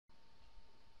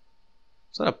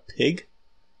Is that a pig?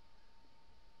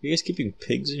 Are you guys keeping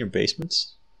pigs in your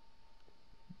basements?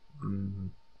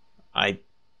 I'm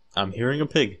hearing a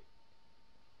pig.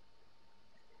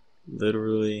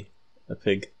 Literally a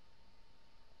pig.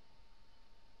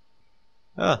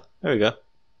 Ah, there we go.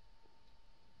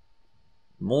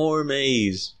 More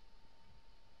maze.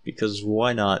 Because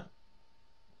why not?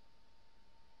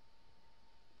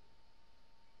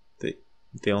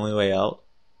 The only way out?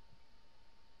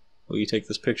 Will you take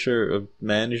this picture of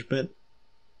management?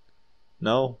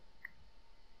 No?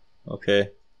 Okay.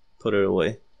 Put it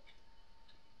away.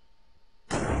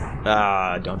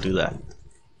 Ah, don't do that.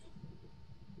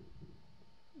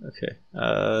 Okay.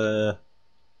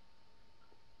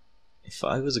 If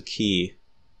I was a key,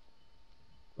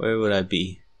 where would I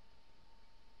be?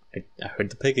 I heard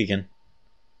the pig again.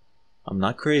 I'm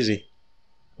not crazy.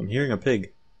 I'm hearing a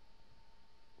pig.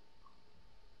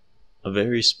 A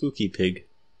very spooky pig.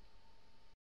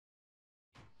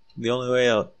 The only way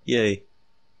out. Yay.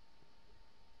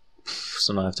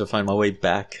 So now I have to find my way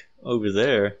back over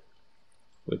there.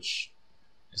 Which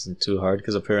isn't too hard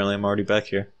because apparently I'm already back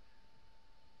here.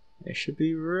 It should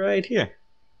be right here.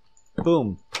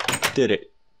 Boom. Did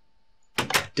it.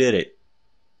 Did it.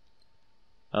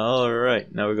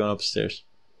 Alright, now we're going upstairs.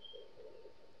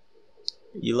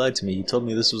 You lied to me. You told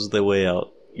me this was the way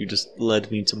out. You just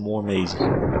led me to more mazes.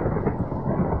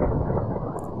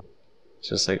 It's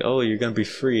just like, oh, you're gonna be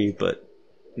free, but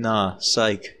nah,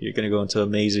 psych. You're gonna go into a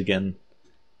maze again.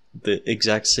 The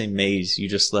exact same maze you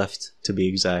just left, to be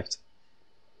exact.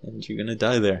 And you're gonna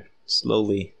die there.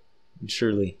 Slowly and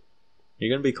surely.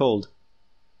 You're gonna be cold.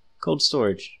 Cold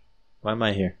storage. Why am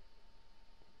I here?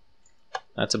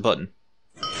 That's a button.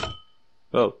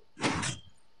 Oh.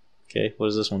 Okay, what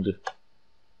does this one do?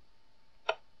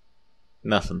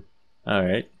 Nothing.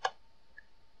 Alright.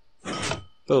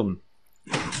 Boom.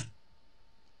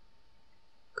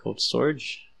 Cold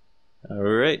storage.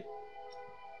 Alright.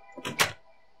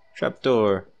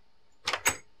 Trapdoor.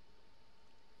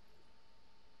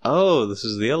 Oh, this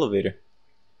is the elevator.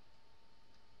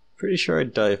 Pretty sure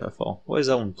I'd die if I fall. Why is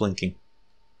that one blinking?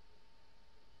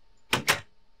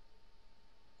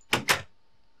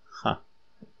 Huh.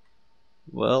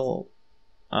 Well,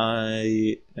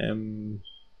 I am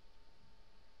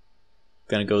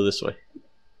gonna go this way.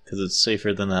 Because it's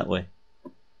safer than that way.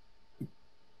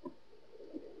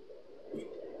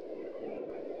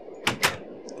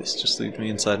 This just leaves me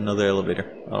inside another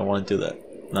elevator. I don't want to do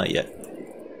that. Not yet.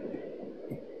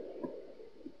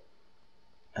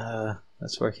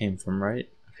 That's where I came from, right?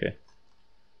 Okay.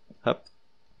 Up.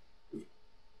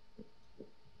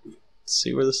 Let's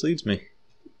see where this leads me.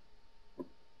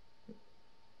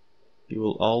 You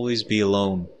will always be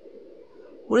alone.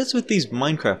 What is with these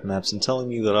Minecraft maps and telling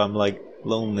me that I'm like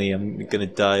lonely, I'm gonna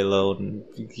die alone,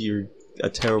 you're a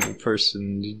terrible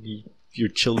person, your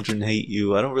children hate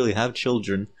you. I don't really have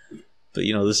children, but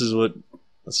you know, this is what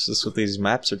these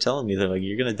maps are telling me. They're like,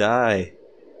 you're gonna die.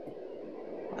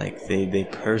 Like, they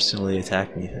personally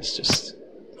attack me. That's just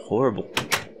horrible.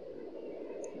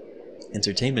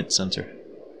 Entertainment center.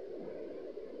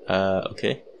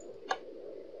 Okay.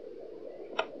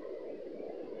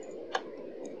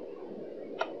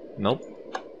 Nope.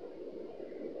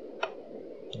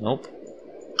 Nope.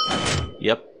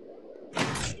 Yep.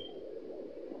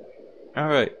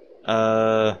 Alright.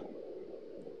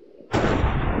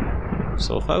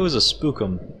 So if I was a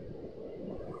spookum,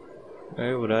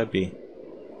 where would I be?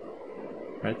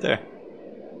 Right there.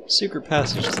 Secret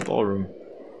passage to the ballroom.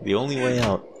 The only way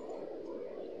out.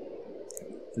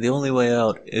 The only way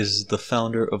out is the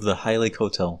founder of the Highlake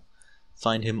Hotel.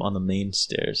 Find him on the main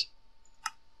stairs.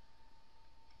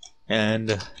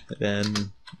 And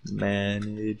then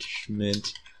management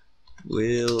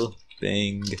will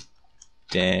bang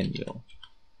Daniel.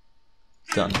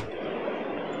 Done.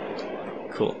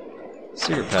 Cool.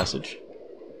 Secret passage.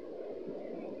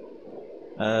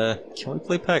 Can we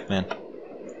play Pac-Man?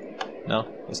 No,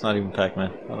 it's not even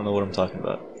Pac-Man. I don't know what I'm talking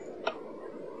about.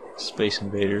 Space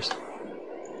Invaders.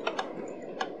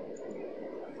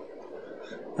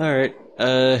 Alright,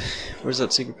 where's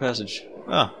that secret passage?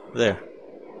 Ah, there.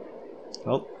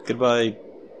 Oh, goodbye,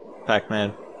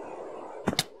 Pac-Man.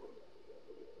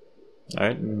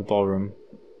 Alright, in the ballroom.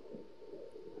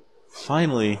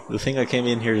 Finally, the thing I came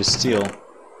in here to steal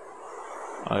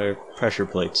are pressure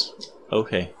plates.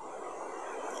 Okay.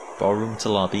 Ballroom to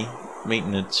lobby.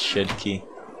 Maintenance shed key.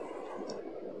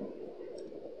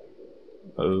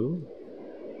 Oh?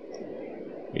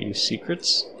 Are you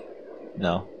secrets?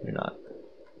 No, you're not.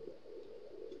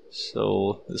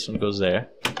 So, this one goes there.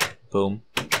 Boom.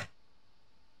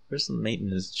 Where's the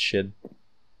maintenance shed?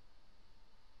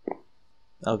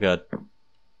 Oh god.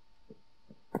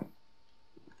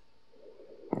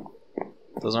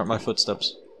 Those aren't my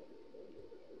footsteps.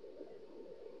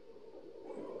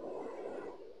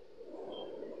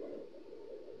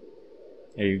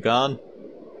 Are you gone?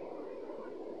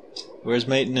 Where's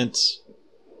maintenance?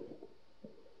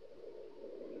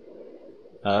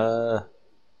 Alright,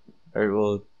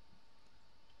 well,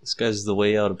 this guy's the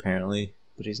way out apparently,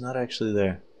 but he's not actually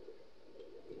there.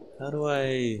 How do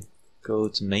I go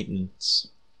to maintenance?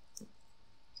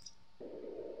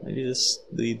 Maybe this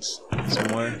leads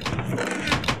somewhere.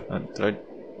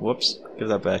 Whoops, give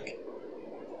that back.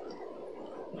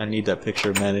 I need that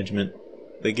picture management.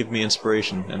 They give me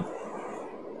inspiration, and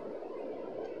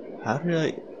how did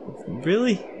I...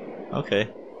 Really? Okay.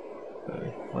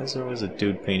 Why is there always a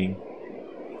dude painting?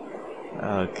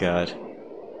 Oh god.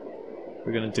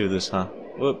 We're gonna do this, huh?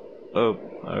 Whoop. Oh,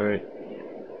 alright.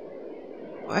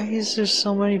 Why is there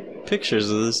so many pictures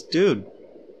of this dude?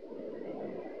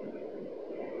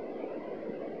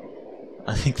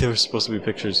 I think there were supposed to be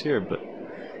pictures here, but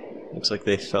looks like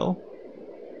they fell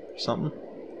or something.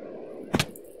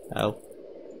 Ow.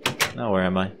 Now where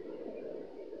am I?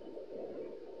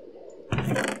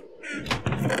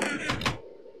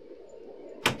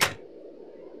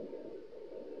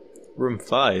 Room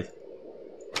 5.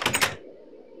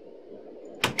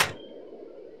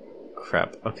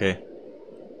 Crap. Okay.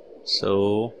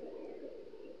 So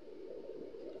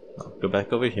I'll go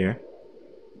back over here.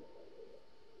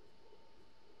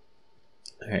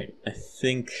 Alright, I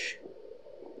think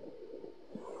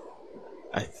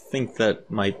that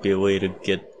might be a way to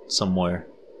get somewhere.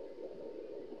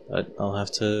 But I'll have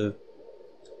to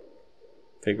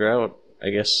figure out,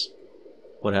 I guess,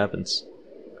 what happens.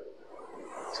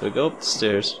 So go up the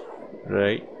stairs,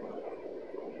 right?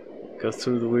 Go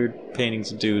through the weird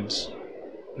paintings of dudes,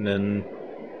 and then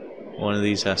one of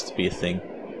these has to be a thing.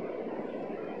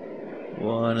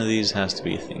 One of these has to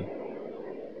be a thing.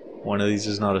 One of these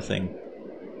is not a thing.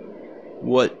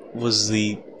 What was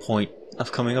the point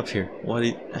of coming up here? What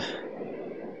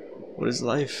is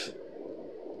life?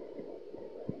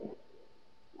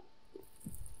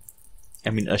 I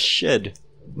mean, a shed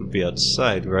would be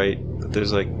outside, right? But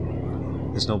there's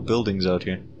no buildings out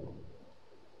here.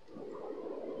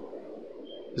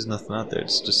 There's nothing out there.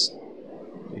 It's just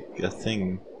a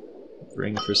thing.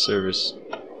 Ring for service.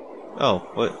 Oh,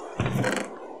 what?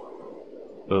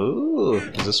 Oh,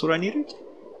 is this what I needed?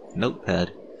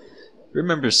 Notepad.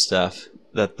 Remember, staff,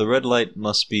 that the red light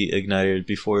must be ignited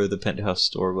before the penthouse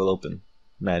door will open.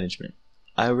 Management.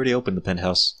 I already opened the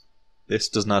penthouse. This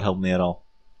does not help me at all.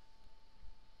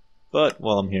 But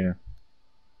while I'm here,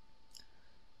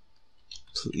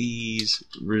 please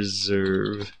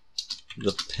reserve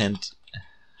the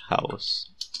penthouse.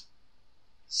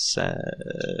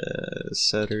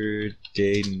 Saturday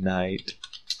night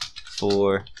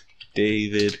for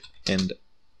David and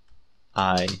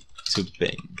I to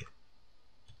bang.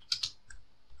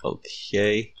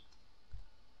 Okay.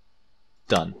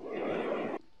 Done.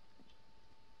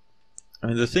 I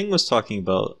mean, the thing was talking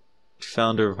about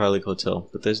founder of Highlake Hotel,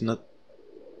 but there's not...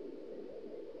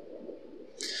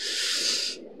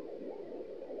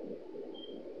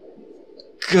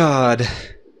 God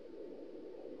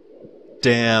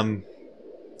damn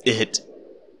it.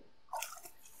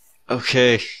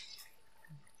 Okay.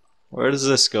 Where does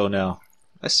this go now?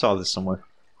 I saw this somewhere.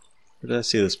 Where did I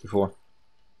see this before?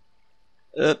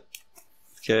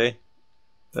 Okay.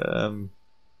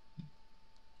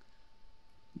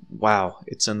 Wow,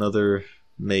 it's another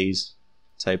maze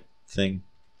type thing.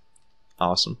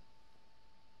 Awesome.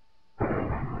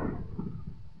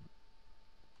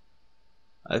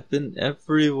 I've been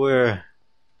everywhere.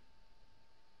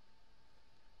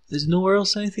 There's nowhere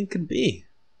else anything can be.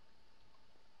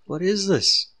 What is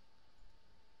this?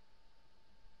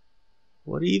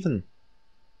 What even?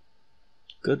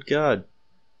 Good God.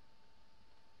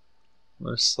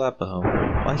 What a slap a home.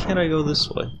 Why can't I go this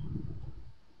way?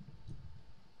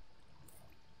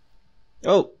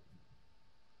 Oh!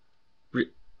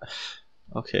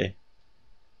 Okay.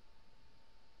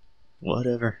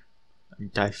 Whatever.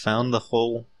 I found the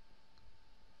hole.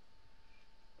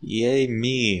 Yay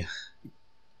me.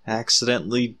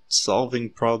 Accidentally solving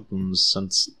problems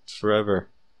since forever.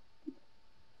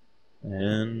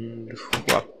 And...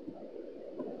 whop.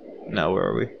 Now where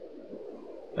are we?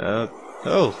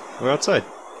 Oh, we're outside.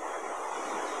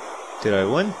 Did I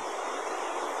win?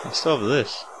 I still have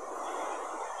this.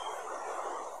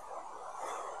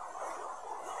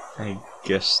 I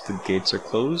guess the gates are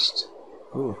closed?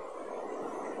 Ooh.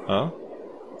 Oh?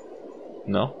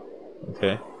 No?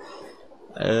 Okay.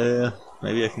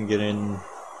 Maybe I can get in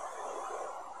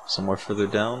somewhere further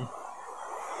down.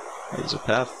 There's a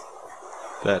path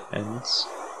that ends.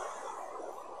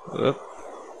 Up.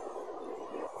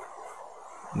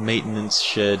 maintenance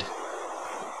shed.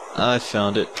 I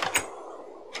found it.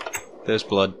 There's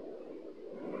blood.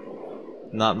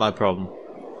 Not my problem.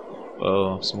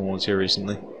 Oh, someone was here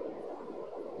recently.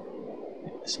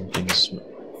 Something's...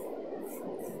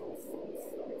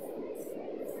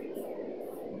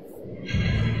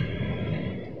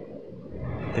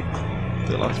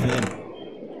 They locked me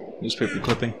in. Newspaper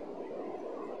clipping.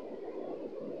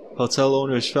 Hotel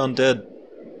owners found dead.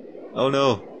 Oh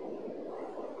no.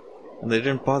 And they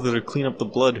didn't bother to clean up the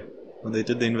blood when they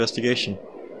did the investigation.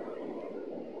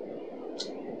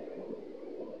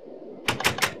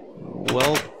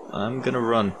 Well, I'm gonna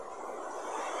run.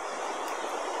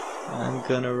 I'm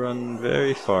gonna run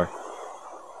very far.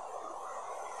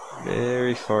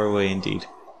 Very far away indeed.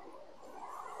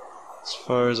 As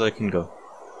far as I can go.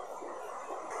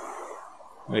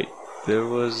 Wait, there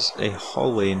was a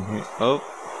hallway in here. Oh,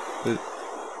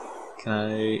 can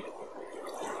I...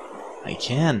 I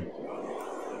can.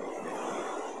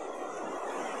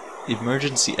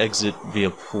 Emergency exit via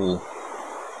pool.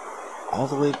 All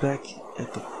the way back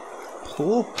at the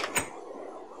pool?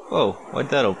 Whoa, why'd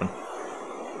that open?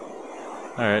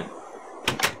 Alright.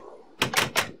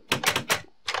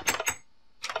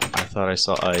 I thought I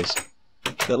saw eyes.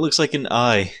 That looks like an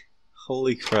eye.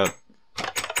 Holy crap.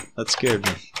 That scared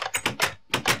me.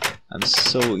 I'm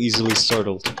so easily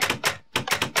startled.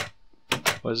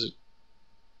 Why is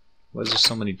there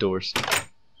so many doors?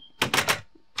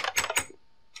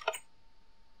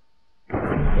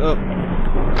 Oh.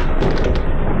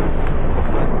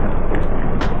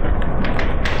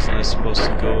 Wasn't I supposed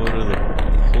to go to the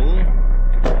pool?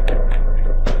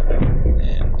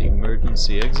 And the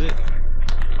emergency exit?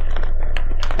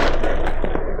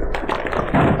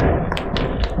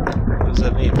 What does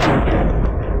that mean?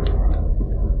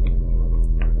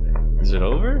 Is it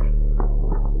over?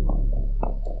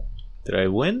 Did I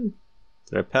win?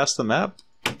 Did I pass the map?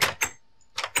 I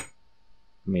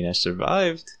mean, I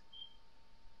survived.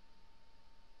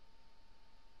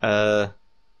 If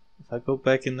I go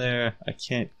back in there, I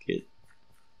can't get...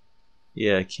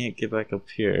 Yeah, I can't get back up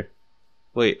here.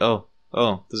 Wait, oh,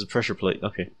 there's a pressure plate,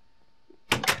 okay.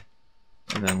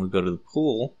 And then we go to the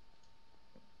pool.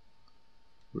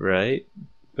 Right,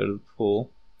 go to the pool.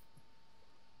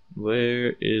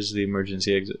 Where is the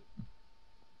emergency exit?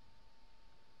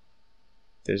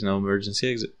 There's no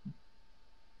emergency exit.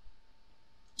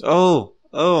 Oh!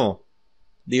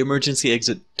 The emergency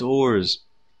exit doors.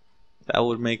 That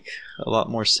would make a lot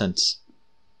more sense.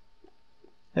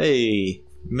 Hey,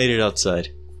 made it outside.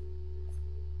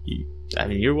 I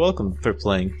mean, you're welcome for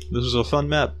playing. This was a fun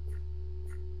map.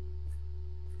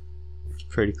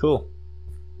 Pretty cool.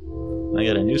 I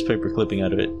got a newspaper clipping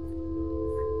out of it.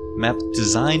 Map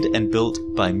designed and built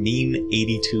by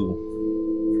Mean82.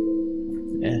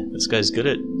 Yeah, this guy's good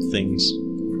at things.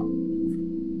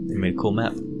 They made a cool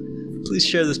map. Please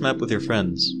share this map with your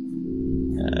friends.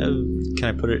 Can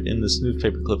I put it in this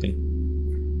newspaper clipping?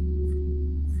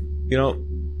 You know,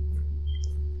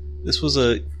 this was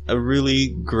a really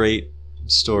great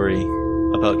story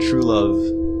about true love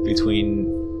between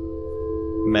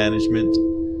management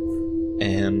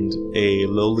and a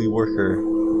lowly worker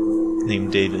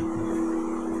named David,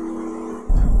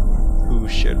 who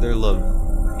shared their love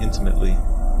intimately.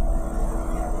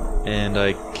 And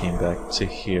I came back to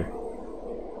here.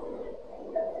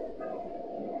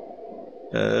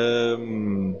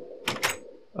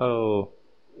 Oh.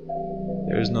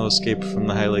 There's no escape from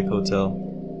the Highlake Hotel.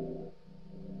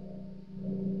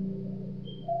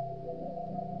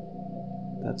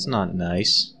 That's not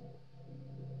nice.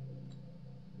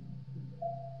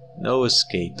 No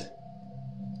escape.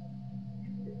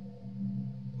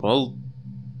 Well,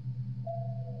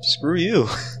 screw you.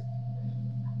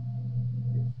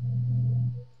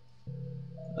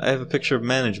 I have a picture of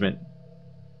management.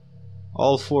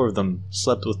 All four of them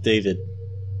slept with David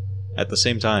at the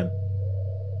same time.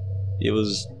 It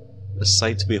was a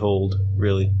sight to behold,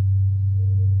 really.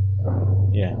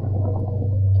 Yeah.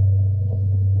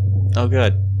 Oh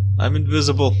god, I'm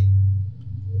invisible.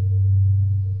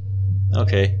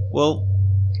 Okay, well,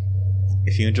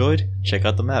 if you enjoyed, check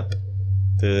out the map.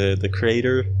 The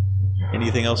creator,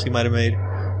 anything else he might have made,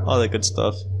 all that good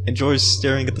stuff. Enjoy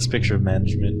staring at this picture of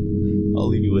management. I'll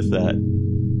leave you with that.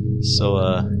 So,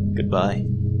 goodbye.